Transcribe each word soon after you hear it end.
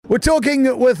We're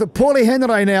talking with Paulie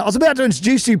Henare now. I was about to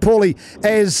introduce you, Paulie,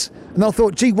 and I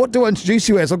thought, gee, what do I introduce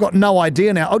you as? I've got no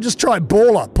idea now. I'll just try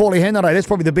baller, Paulie Henare. That's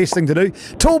probably the best thing to do.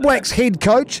 Tall Blacks head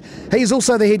coach. He's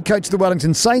also the head coach of the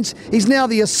Wellington Saints. He's now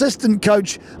the assistant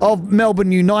coach of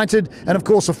Melbourne United and, of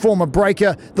course, a former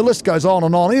breaker. The list goes on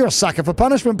and on. You're a sucker for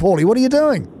punishment, Paulie. What are you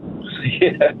doing?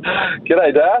 Yeah,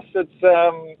 g'day, Das.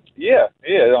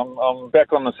 I'm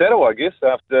back on the saddle, I guess,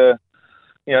 after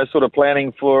sort of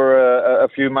planning for a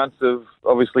few months of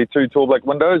obviously 2 Tall Black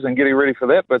windows and getting ready for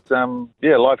that. But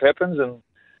life happens and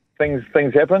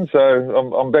things happen. So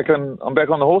I'm back on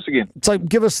the horse again. So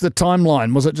give us the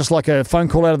timeline. Was it just like a phone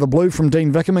call out of the blue from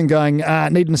Dean Vickerman going,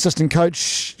 need an assistant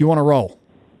coach? You want to roll?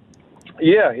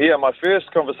 Yeah. My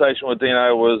first conversation with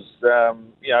Dino was, I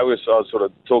was sort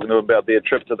of talking to him about their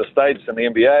trip to the States and the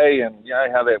NBA and,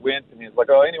 how that went. And he was like,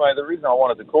 anyway, the reason I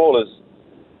wanted to call is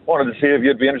wanted to see if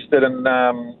you'd be interested in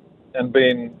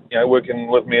being, working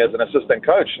with me as an assistant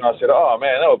coach. And I said, oh,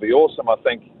 man, that would be awesome. I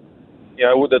think,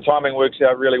 the timing works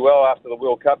out really well after the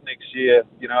World Cup next year.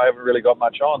 I haven't really got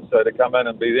much on, so to come in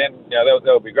and be then, that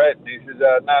would be great. And he says,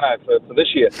 no, for this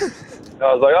year. And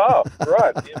I was like, oh,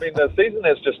 right. You mean the season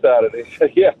has just started? He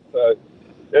said, yeah. So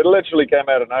it literally came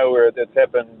out of nowhere. It's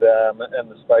happened in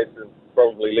the space of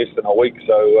probably less than a week.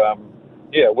 So,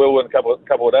 we'll in a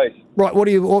couple of days. Right. What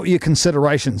are your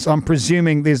considerations? I'm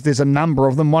presuming there's a number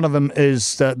of them. One of them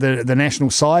is the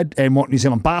national side and what New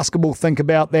Zealand basketball think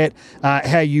about that,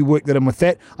 how you work that in with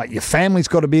that. Your family's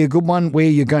got to be a good one, where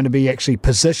you're going to be actually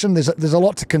positioned. There's a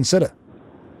lot to consider.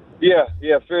 Yeah.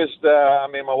 First,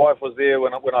 my wife was there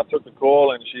when I took the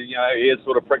call, and she, her ears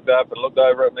sort of pricked up and looked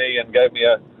over at me and gave me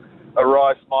a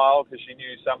wry smile because she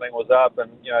knew something was up,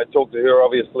 and talked to her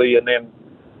obviously, and then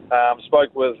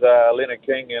spoke with Leonard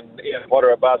King and Ian Potter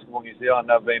at Basketball New Zealand.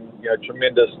 They've been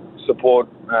tremendous support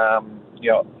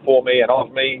for me and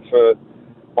of me for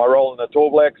my role in the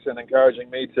Tall Blacks and encouraging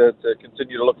me to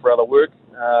continue to look for other work.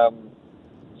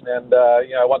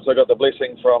 Once I got the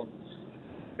blessing from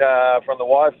the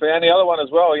wife and the other one as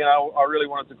well, I really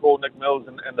wanted to call Nick Mills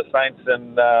and the Saints,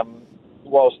 and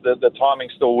whilst the timing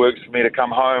still works for me to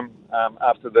come home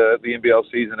after the NBL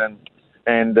season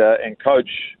and coach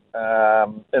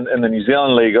in the New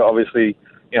Zealand League, obviously,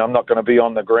 I'm not going to be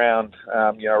on the ground,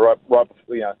 right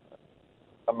before,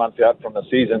 a month out from the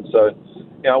season. So,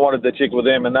 I wanted to check with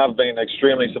them, and they've been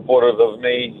extremely supportive of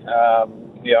me,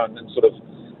 and sort of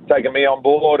taken me on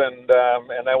board, and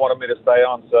they wanted me to stay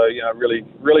on. So, really,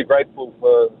 really grateful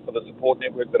for the support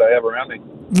network that I have around me.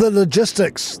 The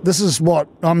logistics, this is what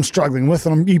I'm struggling with,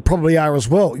 and you probably are as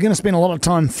well. You're going to spend a lot of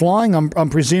time flying. I'm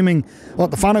presuming,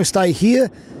 the whānau stay here,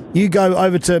 you go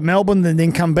over to Melbourne and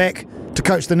then come back to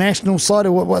coach the national side,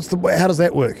 or how does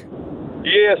that work?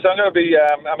 Yeah, so I'm going to be,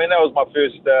 that was my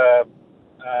first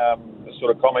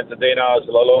sort of comment to Dino. I said,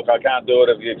 look, I can't do it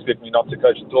if you expect me not to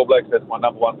coach the Tall Blacks. That's my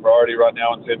number one priority right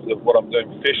now in terms of what I'm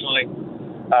doing professionally.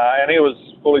 And he was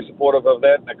fully supportive of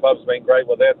that, and the club's been great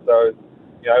with that. So,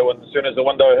 as soon as the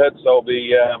window hits, I'll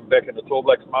be back in the Tall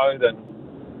Blacks mode and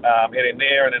heading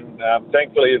there. And then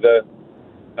thankfully the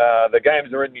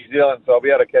games are in New Zealand, so I'll be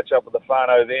able to catch up with the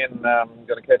whānau then. I'm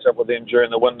going to catch up with them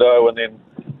during the window, and then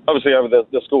obviously over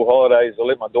the school holidays, I'll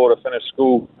let my daughter finish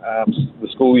school, the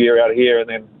school year out here, and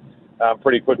then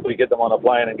pretty quickly get them on a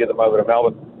plane and get them over to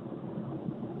Melbourne.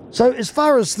 So as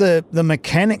far as the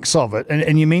mechanics of it,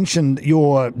 and you mentioned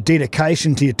your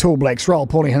dedication to your Tall Blacks role,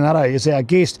 Paulie Henare is our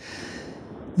guest.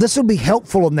 This will be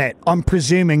helpful in that, I'm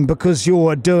presuming, because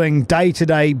you're doing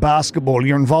day-to-day basketball.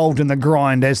 You're involved in the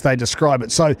grind, as they describe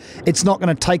it. So it's not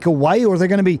going to take away, or are there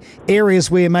going to be areas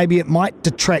where maybe it might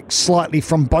detract slightly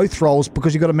from both roles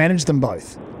because you've got to manage them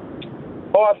both?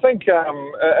 Well, I think,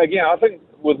 I think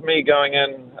with me going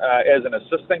in as an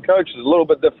assistant coach is a little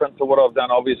bit different to what I've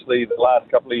done, obviously, the last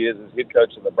couple of years as head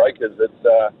coach of the Breakers.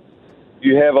 It's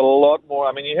you have a lot more,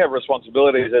 you have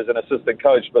responsibilities as an assistant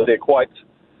coach, but they're quite...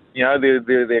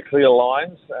 they're clear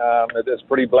lines. It's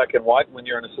pretty black and white when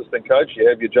you're an assistant coach. You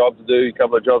have your job to do, a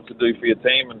couple of jobs to do for your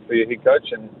team and for your head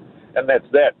coach, and that's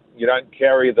that. You don't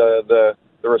carry the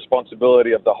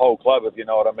responsibility of the whole club, if you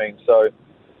know what I mean. So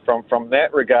from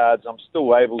that regards, I'm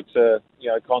still able to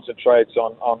concentrate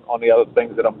on the other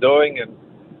things that I'm doing, and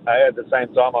at the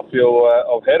same time, I feel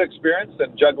I've had experience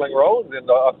in juggling roles,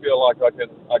 and I feel like I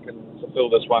can fulfill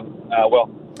this one well.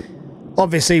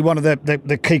 Obviously, one of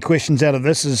the key questions out of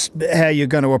this is how you're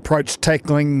going to approach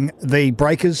tackling the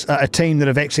Breakers, a team that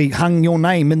have actually hung your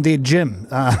name in their gym.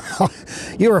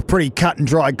 You're a pretty cut and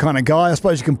dried kind of guy. I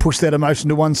suppose you can push that emotion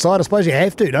to one side. I suppose you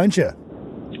have to, don't you?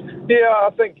 Yeah, I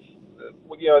think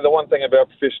the one thing about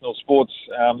professional sports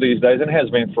these days, and it has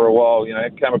been for a while, I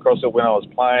came across it when I was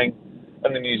playing.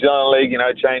 in the New Zealand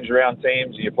League, change around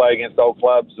teams, you play against old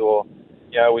clubs, or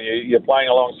when you're playing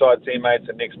alongside teammates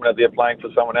and next minute they're playing for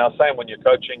someone else. Same when you're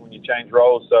coaching, when you change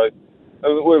roles. So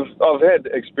I've had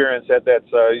experience at that.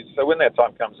 So when that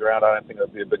time comes around, I don't think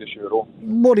it'll be a big issue at all.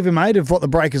 What have you made of what the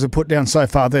Breakers have put down so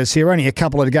far this year? Only a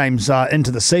couple of games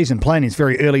into the season, playing its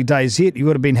very early days yet. You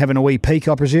would have been having a wee peek,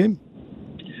 I presume?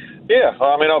 Yeah,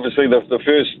 I mean, obviously the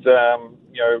first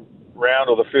round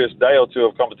or the first day or two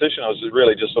of competition, I was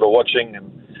really just sort of watching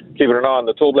and keeping an eye on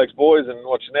the Tall Blacks boys and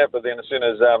watching that. But then as soon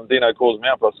as Dino calls me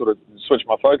up, I sort of switch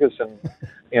my focus and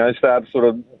start sort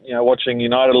of watching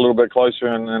United a little bit closer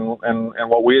and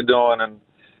what we're doing and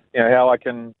how I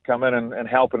can come in and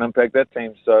help and impact that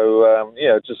team. So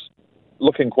just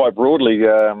looking quite broadly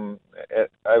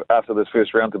after this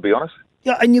first round, to be honest.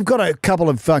 Yeah, and you've got a couple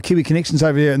of Kiwi connections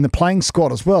over there in the playing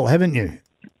squad as well, haven't you?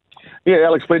 Yeah,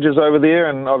 Alex Pledger's over there,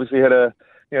 and obviously he's had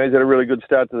a really good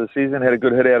start to the season. Had a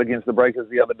good hit out against the Breakers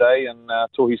the other day, and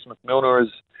Tohi Smith-Milner is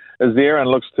there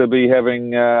and looks to be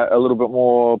having a little bit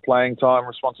more playing time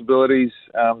responsibilities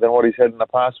than what he's had in the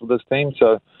past with this team.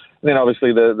 So, and then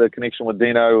obviously the connection with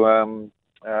Dino,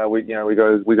 we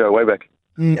go way back.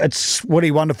 It's really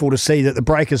wonderful to see that the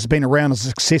Breakers have been around as a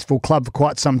successful club for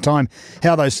quite some time.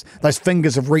 How those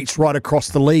fingers have reached right across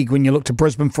the league. When you look to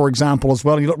Brisbane, for example, as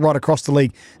well, and you look right across the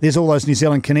league, there's all those New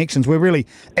Zealand connections. We're really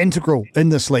integral in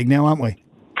this league now, aren't we?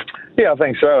 Yeah, I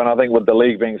think so. And I think with the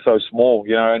league being so small,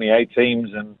 only 8 teams,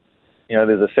 and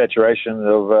there's a saturation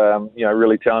of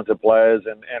really talented players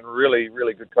and really,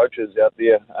 really good coaches out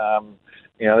there.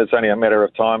 It's only a matter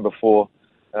of time before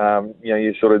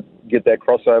you sort of get that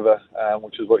crossover,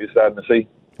 which is what you're starting to see.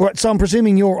 Right, so I'm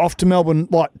presuming you're off to Melbourne,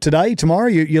 today, tomorrow?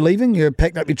 You're leaving? You're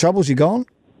packed up your troubles? You're gone?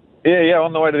 Yeah,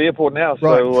 on the way to the airport now.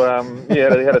 Right. So,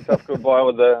 they had a tough goodbye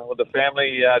with the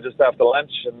family just after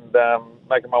lunch, and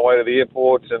making my way to the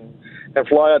airport and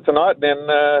fly out tonight, then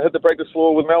hit the practice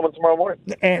floor with Melbourne tomorrow morning.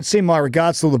 And send my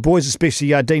regards to all the boys, especially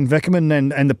Dean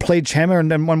Vickerman and the Pledge Hammer.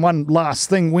 And then one last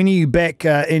thing, when are you back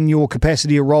in your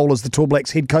capacity or role as the Tall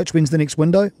Blacks head coach? When's the next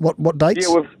window? What dates?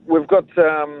 Yeah, we've got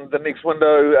the next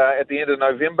window at the end of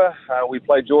November. We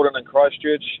play Jordan in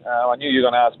Christchurch. I knew you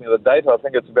were going to ask me the date. I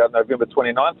think it's about November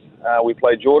 29th. We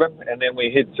play Jordan, and then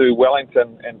we head to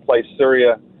Wellington and play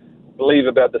Syria, I believe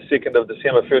about the 2nd of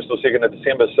December, 1st or 2nd of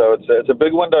December. So it's a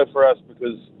big window for us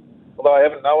because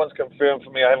although no one's confirmed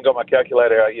for me, I haven't got my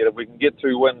calculator out yet. If we can get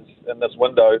 2 wins in this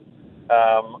window,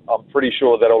 I'm pretty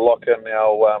sure that'll lock in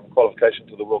our qualification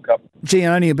to the World Cup. Gee,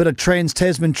 only a bit of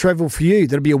trans-Tasman travel for you.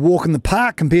 That'll be a walk in the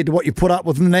park compared to what you put up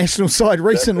with the national side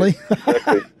recently.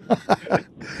 Exactly.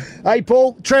 Hey,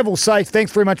 Paul, travel safe.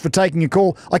 Thanks very much for taking your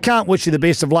call. I can't wish you the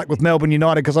best of luck with Melbourne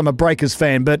United because I'm a Breakers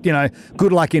fan, but,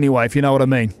 good luck anyway, if you know what I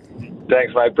mean.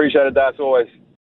 Thanks, mate. Appreciate it, Das, always.